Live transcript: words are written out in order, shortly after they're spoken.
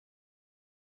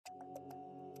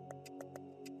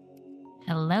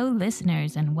Hello,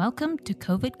 listeners, and welcome to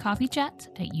COVID Coffee Chats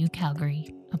at U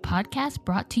Calgary, a podcast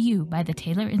brought to you by the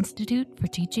Taylor Institute for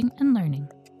Teaching and Learning.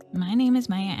 My name is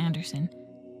Maya Anderson,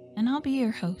 and I'll be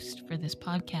your host for this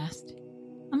podcast.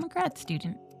 I'm a grad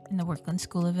student in the Workland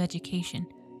School of Education,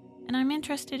 and I'm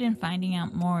interested in finding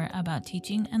out more about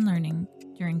teaching and learning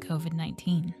during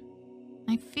COVID-19.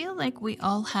 I feel like we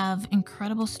all have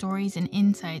incredible stories and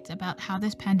insights about how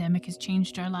this pandemic has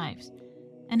changed our lives,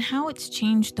 and how it's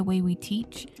changed the way we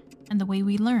teach and the way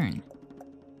we learn.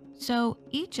 So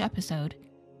each episode,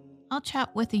 I'll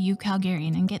chat with a U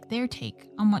Calgarian and get their take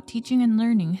on what teaching and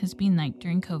learning has been like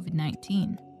during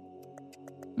COVID-19.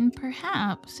 And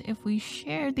perhaps if we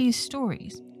share these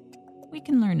stories, we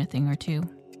can learn a thing or two.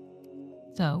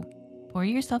 So pour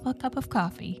yourself a cup of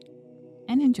coffee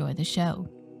and enjoy the show.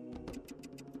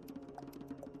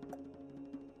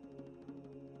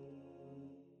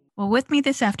 Well, with me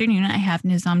this afternoon, I have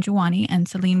Nizam Jawani and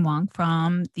Celine Wong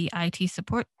from the IT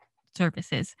Support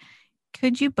Services.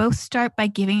 Could you both start by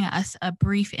giving us a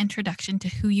brief introduction to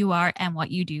who you are and what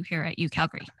you do here at U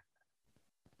Calgary?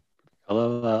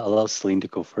 Hello, I'll allow Celine to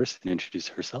go first and introduce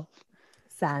herself.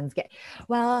 Sounds good.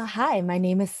 Well, hi, my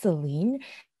name is Celine,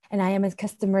 and I am a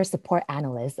customer support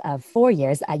analyst of 4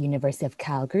 years at University of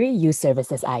Calgary, U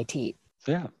Services IT.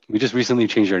 So yeah, we just recently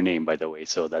changed our name, by the way.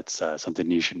 So that's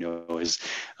something you should know is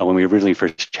when we originally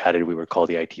first chatted, we were called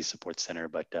the IT Support Center,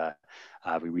 but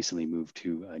we recently moved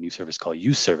to a new service called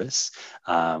U Service,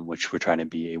 which we're trying to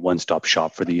be a one-stop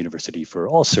shop for the university for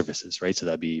all services, right? So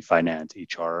that'd be finance,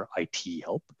 HR, IT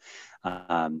help,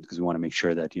 because we want to make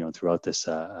sure that, throughout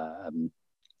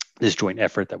this joint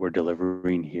effort that we're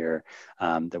delivering here,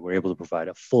 that we're able to provide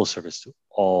a full service to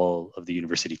all of the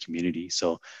university community.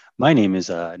 So my name is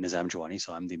Nizam Jawani,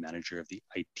 so I'm the manager of the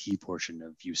IT portion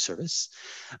of U Service.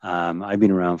 I've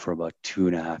been around for about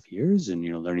 2.5 years, and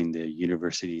learning the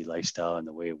university lifestyle and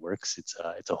the way it works. It's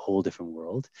a whole different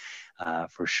world,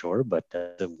 for sure. But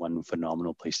that's one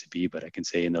phenomenal place to be. But I can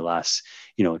say in the last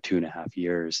 2.5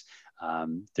 years,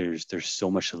 there's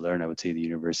so much to learn. I would say the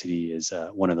university is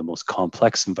one of the most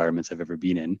complex environments I've ever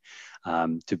been in.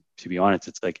 To be honest,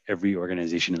 it's like every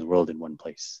organization in the world in one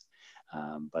place.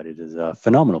 But it is a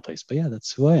phenomenal place. But yeah,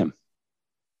 that's who I am.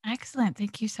 Excellent.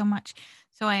 Thank you so much.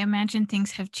 So I imagine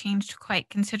things have changed quite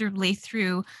considerably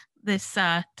through this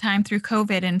time through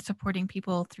COVID and supporting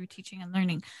people through teaching and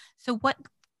learning. So what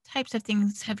types of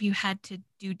things have you had to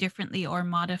do differently or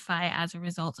modify as a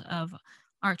result of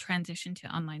our transition to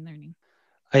online learning?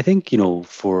 I think,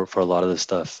 for a lot of the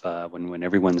stuff, when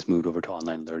everyone's moved over to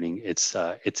online learning, it's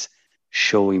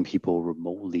showing people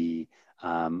remotely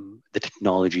the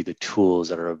technology, the tools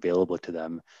that are available to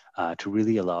them to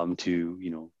really allow them to,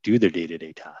 do their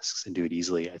day-to-day tasks and do it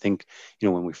easily. I think,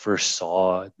 when we first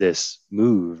saw this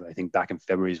move, I think back in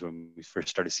February is when we first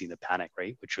started seeing the panic,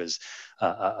 right? Which was,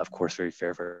 of course, very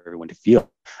fair for everyone to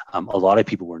feel. A lot of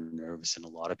people were nervous and a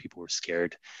lot of people were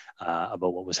scared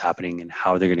about what was happening and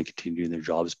how they're going to continue doing their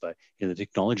jobs. But the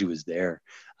technology was there.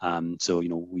 So,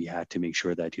 we had to make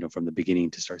sure that, from the beginning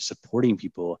to start supporting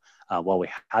people while we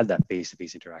had that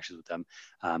face-to-face interactions with them,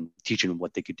 teaching them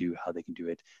what they could do, how they can do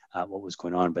it, what was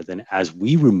going on. But then as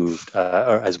we moved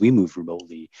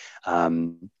remotely,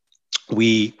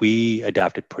 we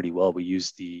adapted pretty well. We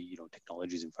used the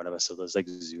technologies in front of us. So there's like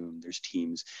Zoom, there's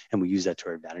Teams, and we use that to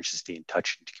our advantage to stay in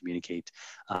touch and to communicate.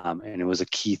 And it was a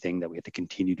key thing that we had to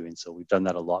continue doing. So we've done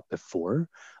that a lot before,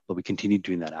 but we continued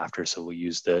doing that after. So we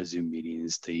use the Zoom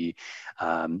meetings, the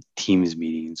Teams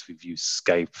meetings. We've used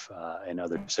Skype and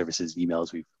other services,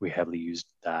 emails. We heavily used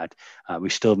that. We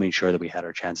still made sure that we had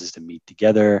our chances to meet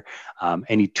together.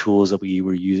 Any tools that we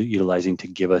were utilizing to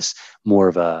give us more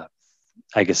of a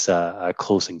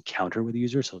close encounter with the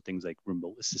user. So things like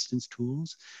remote assistance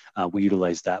tools, we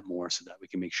utilize that more so that we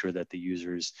can make sure that the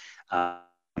users,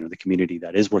 the community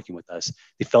that is working with us,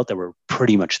 they felt that we're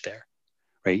pretty much there,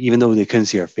 right? Even though they couldn't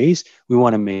see our face, we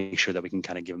want to make sure that we can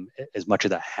kind of give them as much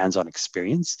of that hands-on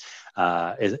experience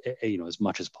as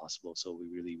much as possible. So we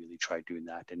really, really tried doing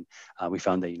that, and we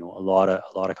found that a lot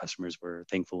of customers were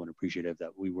thankful and appreciative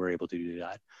that we were able to do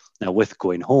that. Now with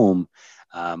going home,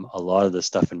 a lot of the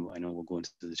stuff, and I know we'll go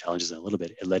into the challenges in a little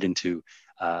bit, it led into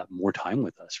more time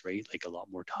with us, right? Like a lot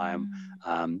more time.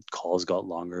 Calls got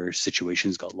longer,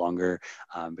 situations got longer,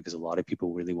 because a lot of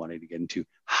people really wanted to get into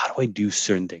how do I do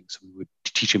certain things. We would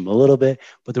teach them a little bit,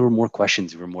 but there were more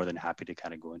questions. We were more than happy to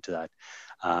kind of go into that.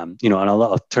 And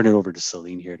I'll turn it over to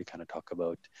Celine here to kind of talk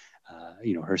about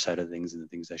her side of things and the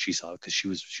things that she saw, because she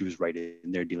was right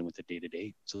in there dealing with it day to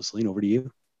day. So Celine, over to you.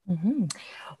 Mm-hmm.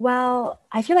 Well,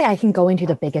 I feel like I can go into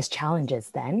the biggest challenges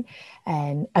then,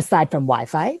 and aside from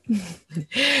Wi-Fi.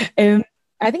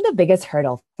 I think the biggest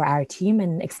hurdle for our team,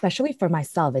 and especially for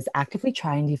myself, is actively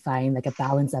trying to find like a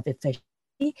balance of efficiency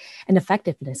and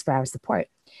effectiveness for our support.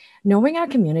 Knowing our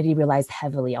community relies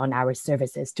heavily on our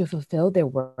services to fulfill their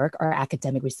work or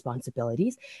academic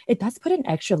responsibilities, it does put an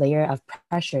extra layer of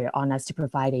pressure on us to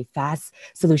provide a fast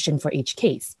solution for each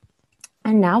case.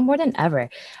 And now more than ever,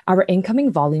 our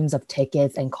incoming volumes of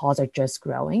tickets and calls are just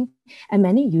growing, and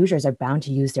many users are bound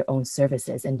to use their own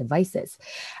services and devices,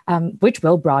 which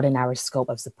will broaden our scope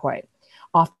of support.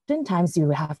 Oftentimes, you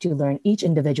have to learn each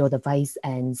individual device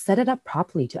and set it up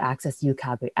properly to access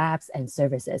UCalgary apps and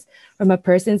services from a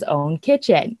person's own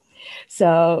kitchen.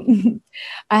 So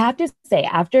I have to say,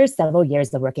 after several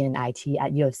years of working in IT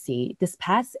at U of C, this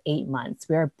past 8 months,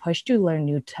 we are pushed to learn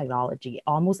new technology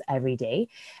almost every day.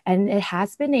 And it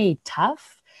has been a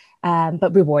tough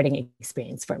but rewarding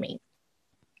experience for me.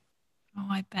 Oh,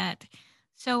 I bet.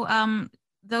 So,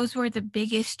 those were the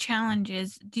biggest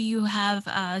challenges. Do you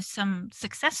have some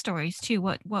success stories too?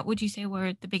 What would you say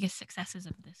were the biggest successes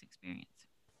of this experience?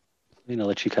 I'll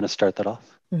let you kind of start that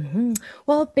off.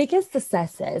 Well, biggest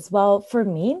successes. Well, for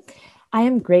me, I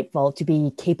am grateful to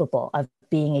be capable of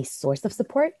being a source of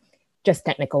support, just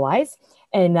technical wise,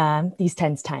 in these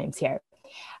tense times here.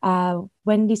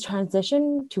 When the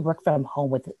transition to work from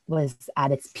home was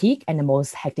at its peak and the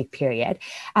most hectic period,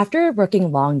 after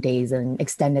working long days and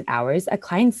extended hours, a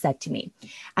client said to me,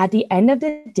 "At the end of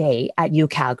the day at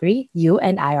UCalgary, you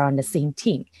and I are on the same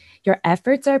team. Your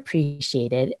efforts are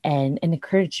appreciated and an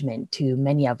encouragement to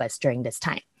many of us during this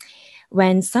time."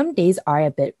 When some days are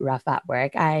a bit rough at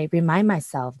work, I remind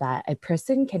myself that a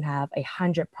person can have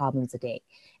 100 problems a day.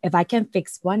 If I can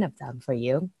fix one of them for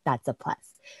you, that's a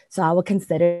plus. So I will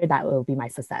consider that will be my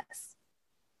success.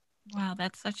 Wow,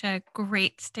 that's such a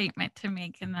great statement to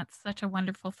make, and that's such a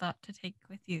wonderful thought to take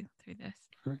with you through this.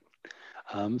 Right.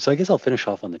 So I guess I'll finish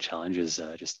off on the challenges,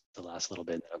 just the last little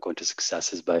bit, and then I'll go into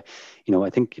successes. But I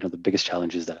think the biggest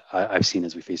challenges that I've seen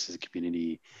as we face as a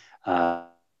community, uh,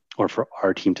 or for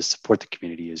our team to support the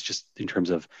community, is just in terms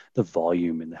of the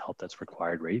volume and the help that's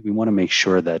required. Right, we want to make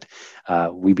sure that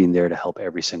we've been there to help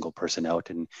every single person out,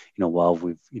 and while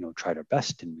we've tried our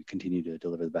best and we continue to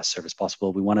deliver the best service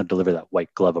possible, we want to deliver that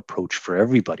white glove approach for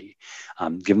everybody,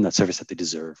 give them that service that they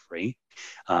deserve. Right.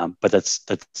 But that's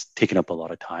taken up a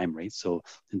lot of time, right? So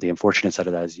the unfortunate side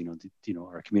of that is,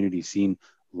 our community has seen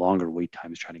longer wait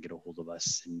times trying to get a hold of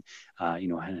us, and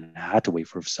and had to wait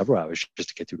for several hours just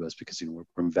to get through to us because we're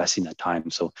investing that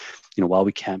time. So while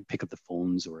we can't pick up the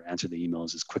phones or answer the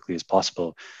emails as quickly as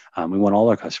possible, we want all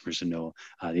our customers to know,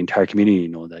 the entire community to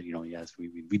know that yes,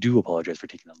 we do apologize for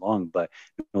taking that long, but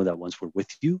know that once we're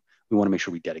with you, we want to make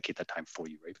sure we dedicate that time for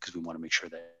you, right? Because we want to make sure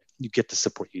that you get the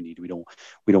support you need. We don't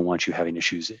want you having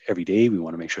issues every day. We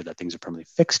want to make sure that things are permanently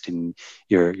fixed and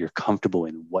you're comfortable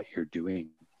in what you're doing.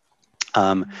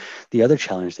 The other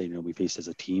challenge that we faced as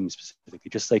a team, specifically,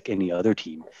 just like any other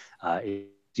team, is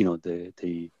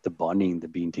the bonding, the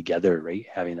being together, right?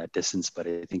 Having that distance. But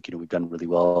I think we've done really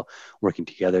well working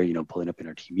together. Pulling up in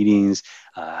our team meetings,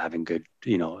 having good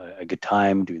a good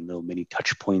time, doing little mini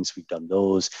touch points. We've done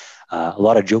those. A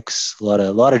lot of jokes, a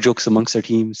lot of jokes amongst our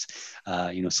teams.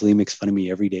 Celine makes fun of me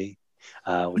every day.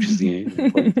 Which is the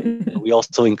important thing. We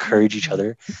also encourage each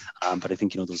other, but I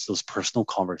think those personal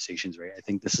conversations, right? I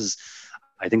think this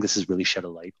is really shed a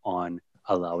light on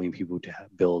allowing people to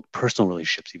build personal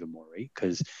relationships even more, right?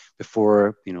 Because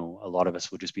before, a lot of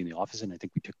us would just be in the office, and I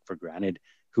think we took for granted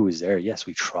who was there. Yes,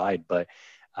 we tried, but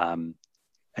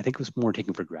I think it was more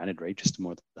taken for granted, right? Just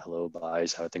more the hello,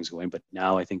 byes, how are things going. But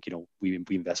now I think, we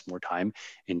invest more time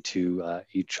into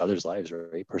each other's lives,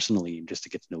 right? Personally, just to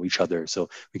get to know each other. So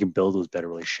we can build those better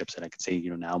relationships. And I can say,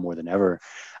 now more than ever,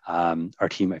 our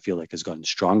team, I feel like, has gotten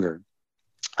stronger,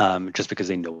 just because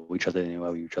they know each other, they know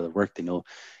how each other work, they know,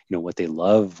 what they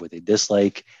love, what they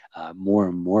dislike, more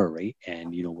and more, right?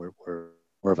 And, we're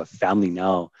more of a family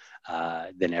now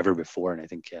than ever before. And I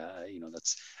think,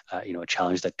 that's, a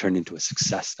challenge that turned into a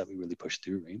success that we really pushed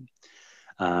through, right?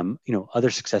 Other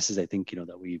successes I think,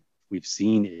 that we've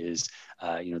seen is,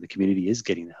 the community is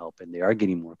getting the help and they are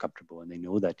getting more comfortable, and they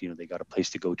know that, they got a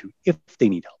place to go to if they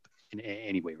need help in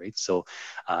any way, right? So,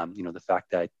 the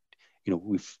fact that,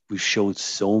 we've showed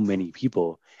so many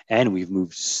people and we've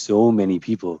moved so many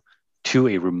people to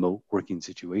a remote working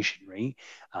situation, right?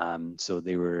 So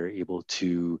they were able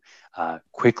to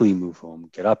quickly move home,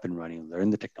 get up and running, learn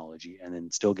the technology, and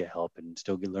then still get help and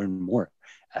still learn more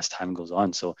as time goes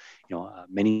on. So,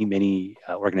 many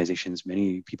organizations,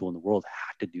 many people in the world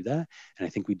had to do that. And I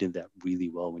think we did that really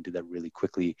well. We did that really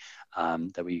quickly,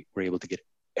 that we were able to get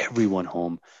everyone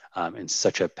home in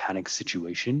such a panic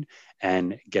situation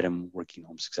and get them working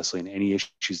home successfully. And any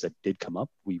issues that did come up,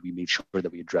 we made sure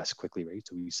that we addressed quickly, right?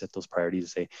 So we set those priorities to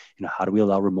say, how do we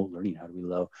allow remote learning? How do we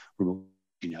allow remote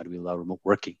teaching? How do we allow remote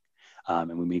working?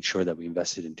 And we made sure that we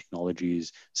invested in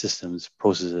technologies, systems,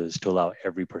 processes to allow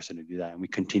every person to do that. And we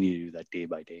continue to do that day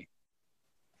by day.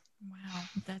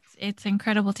 Wow, it's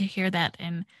incredible to hear that.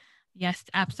 And yes,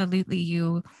 absolutely,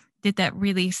 you did that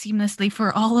really seamlessly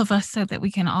for all of us so that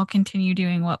we can all continue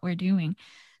doing what we're doing.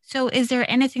 So is there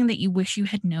anything that you wish you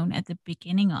had known at the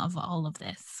beginning of all of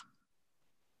this?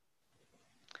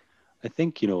 I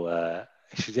think,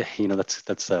 that's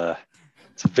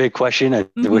it's a big question. I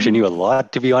wish I knew a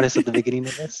lot, to be honest, at the beginning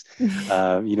of this.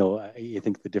 I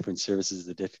think the different services,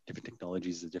 the different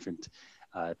technologies, the different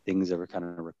things that were kind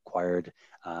of required.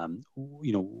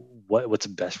 What's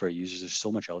best for our users? There's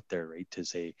so much out there, right? To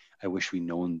say, I wish we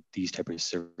known these type of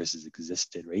services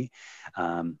existed, right?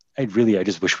 I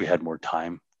just wish we had more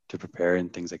time to prepare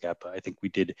and things like that. But I think we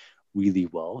did really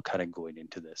well, kind of going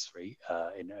into this, right?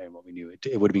 And what we knew,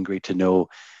 it would have been great to know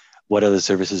what other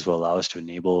services will allow us to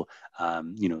enable, I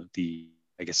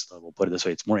guess we'll put it this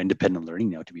way, it's more independent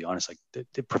learning now, to be honest. Like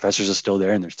the professors are still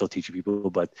there and they're still teaching people,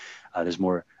 but there's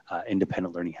more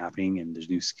independent learning happening and there's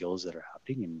new skills that are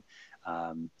happening. And,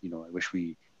 I wish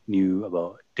we knew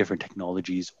about different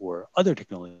technologies or other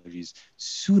technologies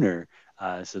sooner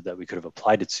so that we could have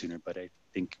applied it sooner. But I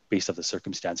think based off the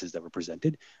circumstances that were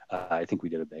presented, I think we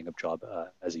did a bang up job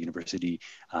as a university,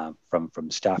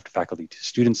 from staff to faculty to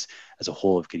students as a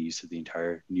whole, of getting used to the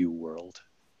entire new world.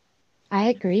 I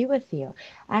agree with you.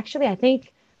 Actually, I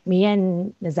think me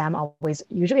and Nizam always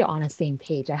usually on the same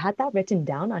page. I had that written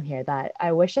down on here that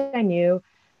I wish I knew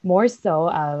more so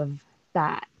of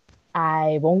that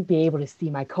I won't be able to see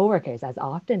my coworkers as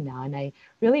often now. And I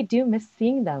really do miss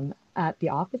seeing them at the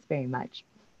office very much.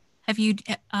 Have you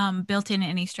built in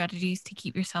any strategies to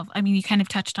keep yourself? I mean, you kind of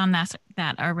touched on that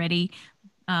already,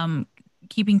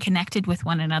 keeping connected with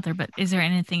one another, but is there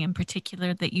anything in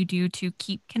particular that you do to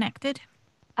keep connected?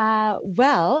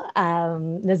 Nizam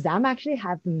actually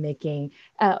have been making,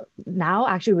 now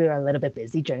actually we were a little bit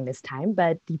busy during this time,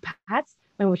 but the past,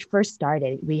 when we first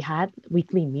started, we had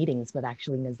weekly meetings with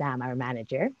actually Nizam, our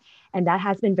manager. And that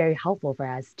has been very helpful for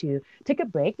us to take a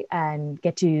break and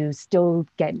get to still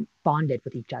get bonded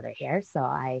with each other here. So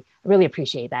I really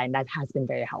appreciate that. And that has been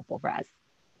very helpful for us.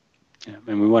 Yeah,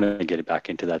 and we want to get it back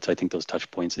into that. So I think those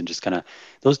touch points and just kind of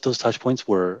those touch points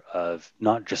were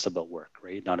not just about work,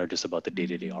 right? Not just about the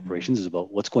day-to-day operations. It's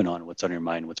about what's going on, what's on your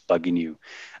mind, what's bugging you,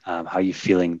 how you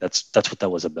feeling. That's what that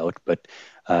was about. But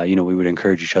we would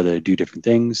encourage each other to do different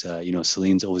things.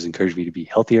 Celine's always encouraged me to be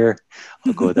healthier.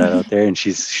 I'll go with that out there, and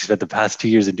she's spent the past 2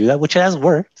 years to do that, which has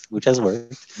worked.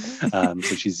 So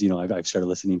she's I've started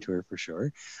listening to her for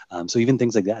sure. So even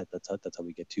things like that, that's how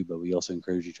we get to. But we also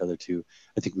encourage each other to.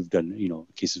 I think we've done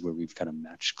cases where we've kind of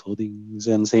matched clothing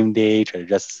on the same day, try to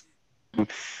dress.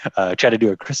 Try to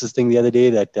do a Christmas thing the other day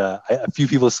that a few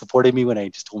people supported me when I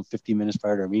just told them 15 minutes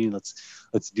prior to our meeting,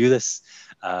 let's do this.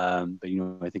 But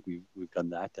I think we've done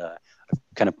that. I've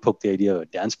kind of poked the idea of a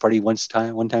dance party one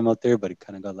time out there, but it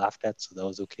kind of got laughed at, so that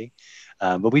was okay.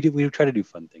 But we try to do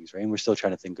fun things, right? And we're still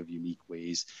trying to think of unique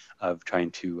ways of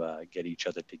trying to get each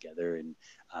other together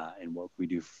and what we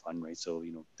do for fun, right? So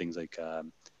things like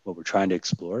what we're trying to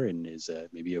explore and is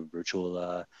maybe a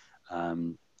virtual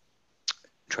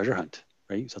treasure hunt,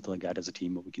 right? Something like that as a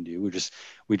team, what we can do. We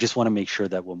just want to make sure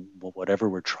that whatever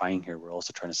we're trying here, we're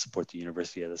also trying to support the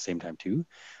university at the same time too.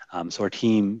 So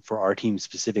for our team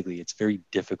specifically, it's very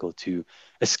difficult to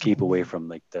escape away from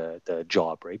like the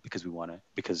job, right?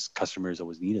 Because customers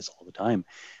always need us all the time.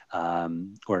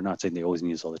 Or not saying they always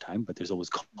need us all the time, but there's always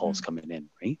calls coming in,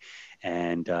 right?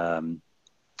 And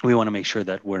we want to make sure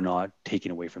that we're not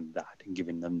taking away from that and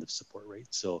giving them the support rate.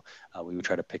 So we would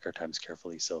try to pick our times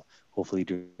carefully. So hopefully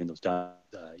during those times,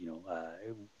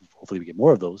 hopefully we get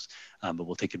more of those, but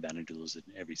we'll take advantage of those in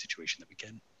every situation that we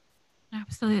can.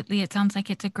 Absolutely. It sounds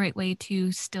like it's a great way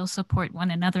to still support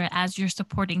one another as you're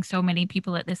supporting so many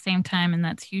people at the same time. And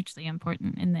that's hugely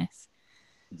important in this.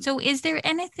 Mm-hmm. So is there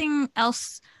anything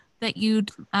else that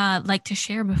you'd like to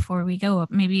share before we go?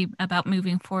 Maybe about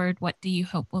moving forward, what do you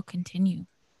hope will continue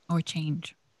or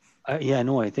change? I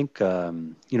think,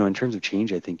 in terms of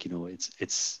change, I think,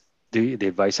 it's the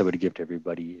advice I would give to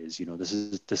everybody is, this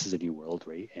is a new world,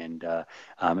 right? And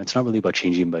it's not really about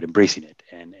changing, but embracing it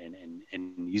and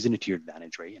using it to your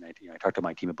advantage, right? And I talk to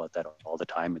my team about that all the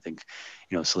time. I think,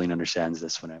 Celine understands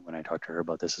this when I talk to her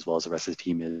about this, as well as the rest of the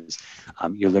team, is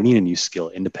you're learning a new skill,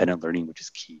 independent learning, which is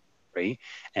key. Right.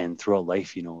 And throughout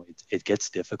life, it gets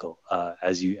difficult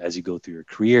as you go through your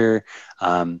career.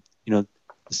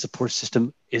 the support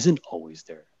system isn't always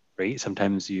there, right?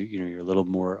 Sometimes you're a little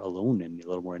more alone and a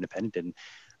little more independent. And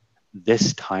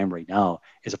this time right now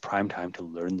is a prime time to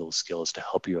learn those skills to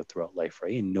help you out throughout life,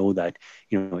 right? And know that,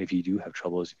 if you do have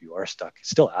troubles, if you are stuck,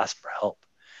 still ask for help.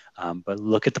 But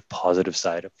look at the positive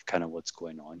side of kind of what's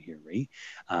going on here, right?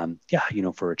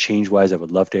 For a change wise, I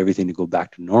would love to everything to go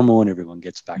back to normal and everyone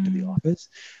gets back to the office.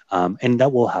 And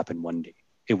that will happen one day.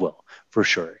 It will, for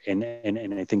sure. And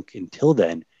I think until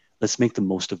then, let's make the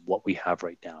most of what we have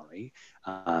right now, right?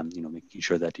 Making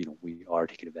sure that, we are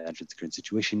taking advantage of the current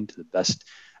situation to the best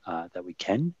that we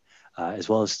can, as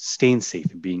well as staying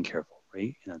safe and being careful,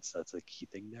 right? And that's a key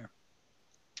thing there.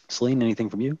 Celine, anything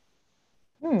from you?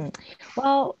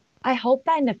 Well, I hope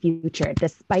that in the future,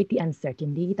 despite the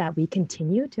uncertainty, that we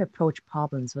continue to approach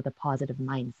problems with a positive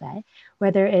mindset,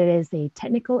 whether it is a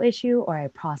technical issue or a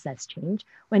process change.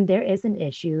 When there is an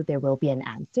issue, there will be an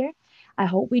answer. I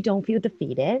hope we don't feel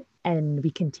defeated and we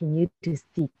continue to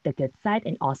seek the good side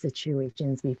in all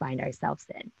situations we find ourselves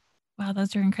in. Wow,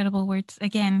 those are incredible words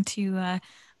again to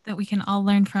that we can all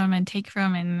learn from and take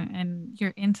from, and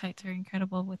your insights are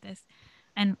incredible with this.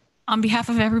 And on behalf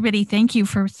of everybody, thank you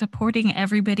for supporting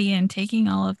everybody and taking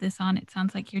all of this on. It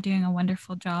sounds like you're doing a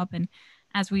wonderful job. And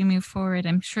as we move forward,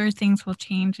 I'm sure things will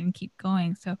change and keep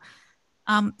going. So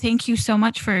thank you so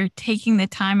much for taking the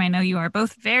time. I know you are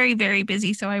both very, very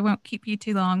busy, so I won't keep you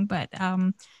too long, but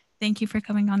thank you for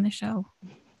coming on the show.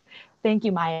 Thank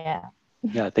you, Maya.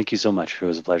 Yeah, thank you so much. It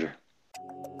was a pleasure.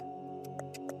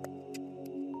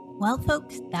 Well,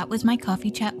 folks, that was my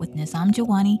coffee chat with Nizam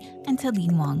Jawani and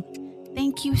Celine Wong.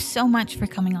 Thank you so much for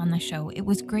coming on the show. It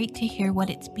was great to hear what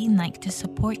it's been like to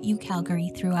support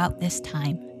UCalgary throughout this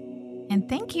time. And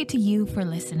thank you to you for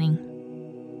listening.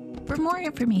 For more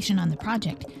information on the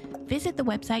project, visit the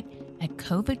website at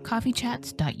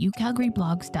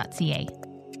covidcoffeechats.ucalgaryblogs.ca.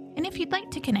 And if you'd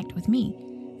like to connect with me,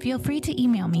 feel free to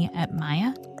email me at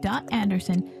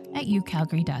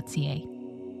maya.anderson@ucalgary.ca.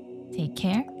 Take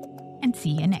care and see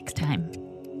you next time.